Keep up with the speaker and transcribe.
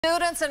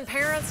Students and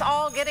parents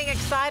all getting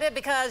excited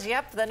because,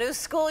 yep, the new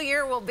school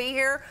year will be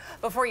here.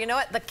 Before you know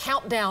it, the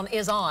countdown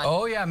is on.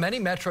 Oh, yeah. Many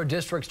metro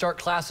districts start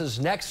classes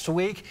next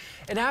week.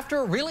 And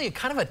after really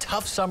kind of a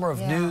tough summer of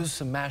news,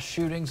 some mass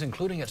shootings,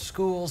 including at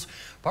schools,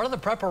 part of the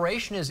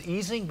preparation is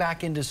easing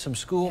back into some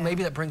school.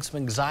 Maybe that brings some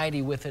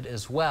anxiety with it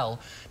as well.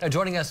 Now,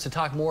 joining us to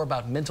talk more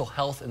about mental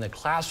health in the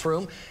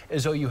classroom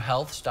is OU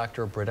Health's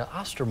Dr. Britta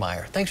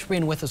Ostermeyer. Thanks for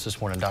being with us this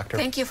morning, Doctor.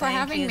 Thank you for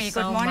having me.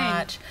 Good morning.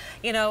 Much.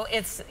 You know,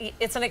 it's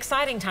an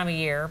exciting time of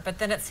year, but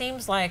then it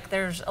seems like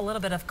there's a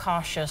little bit of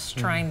cautious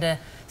trying to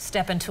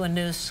step into a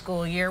new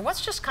school year.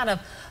 What's just kind of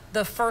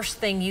the first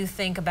thing you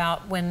think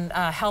about when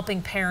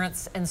helping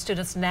parents and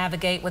students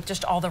navigate with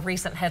just all the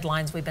recent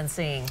headlines we've been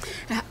seeing?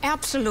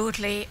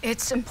 Absolutely.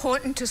 It's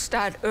important to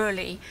start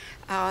early.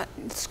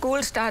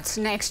 School starts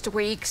next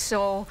week,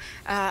 so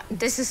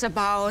this is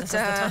about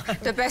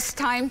the best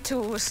time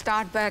to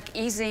start back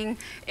easing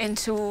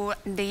into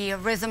the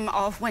rhythm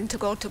of when to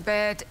go to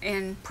bed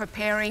and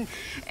preparing,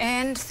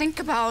 and think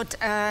about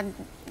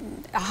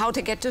how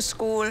to get to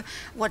school,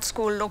 what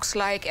school looks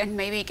like, and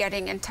maybe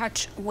getting in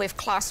touch with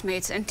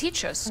classmates and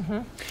teachers.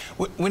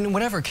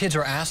 Whenever kids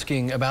are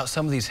asking about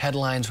some of these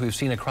headlines we've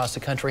seen across the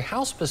country,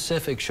 how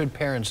specific should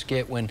parents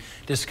get when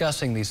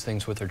discussing these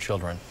things with their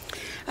children?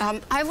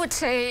 I would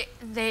say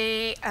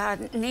they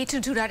need to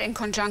do that in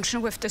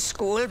conjunction with the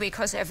school,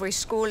 because every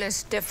school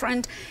is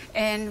different,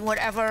 and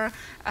whatever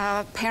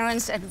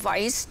parents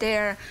advise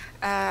their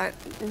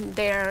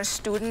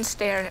students,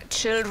 their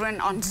children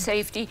on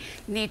safety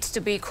needs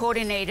to be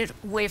coordinated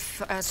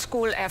with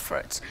school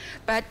efforts.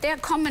 But there are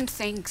common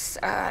things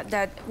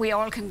that we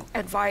all can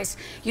advise.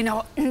 You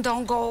know,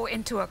 don't go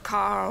into a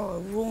car or a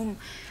room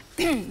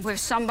with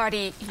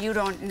somebody you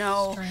don't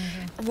know.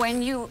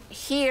 When you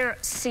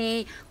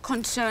see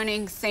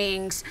concerning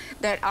things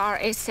that are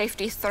a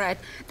safety threat,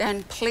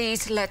 then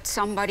please let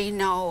somebody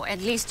know, at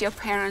least your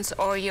parents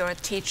or your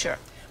teacher.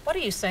 What do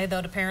you say,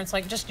 though, to parents,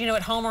 like just, you know,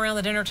 at home around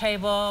the dinner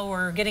table,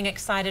 we're getting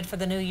excited for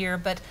the new year,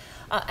 but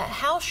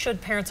how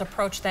should parents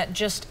approach that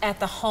just at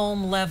the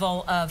home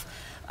level of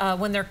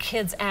when their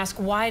kids ask,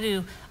 why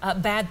do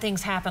bad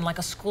things happen, like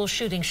a school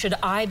shooting? Should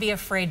I be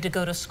afraid to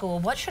go to school?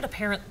 What should a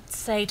parent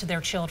say to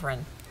their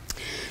children?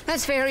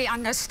 That's very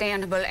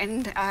understandable,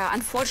 and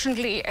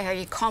unfortunately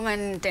a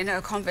common dinner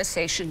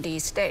conversation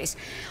these days.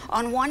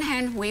 On one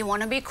hand, we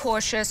want to be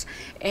cautious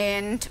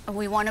and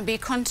we want to be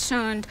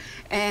concerned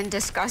and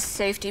discuss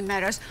safety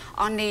matters.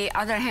 On the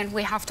other hand,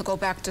 we have to go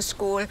back to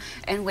school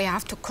and we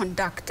have to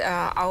conduct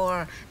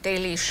our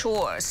daily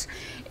chores.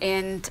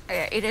 And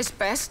it is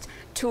best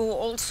to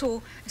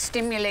also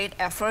stimulate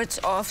efforts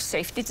of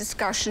safety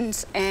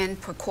discussions and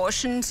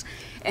precautions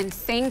and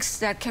things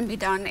that can be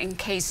done in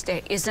case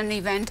there is an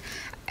event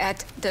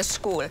at the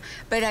school.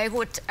 But I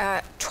would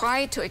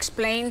try to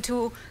explain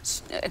to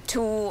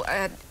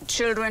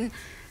children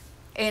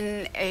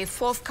in a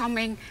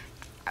forthcoming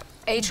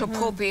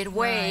age-appropriate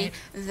way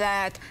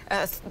that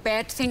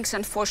bad things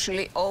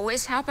unfortunately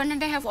always happen, and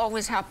they have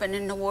always happened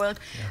in the world,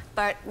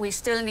 but we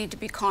still need to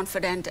be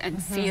confident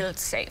and feel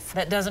safe.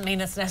 That doesn't mean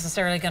it's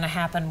necessarily going to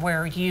happen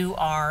where you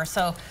are.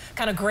 So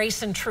kind of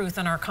grace and truth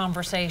in our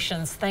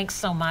conversations. Thanks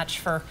so much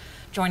for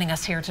joining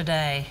us here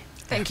today.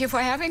 Thank you for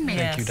having me.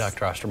 Thank you,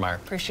 Dr. Ostermeyer.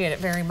 Appreciate it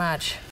very much.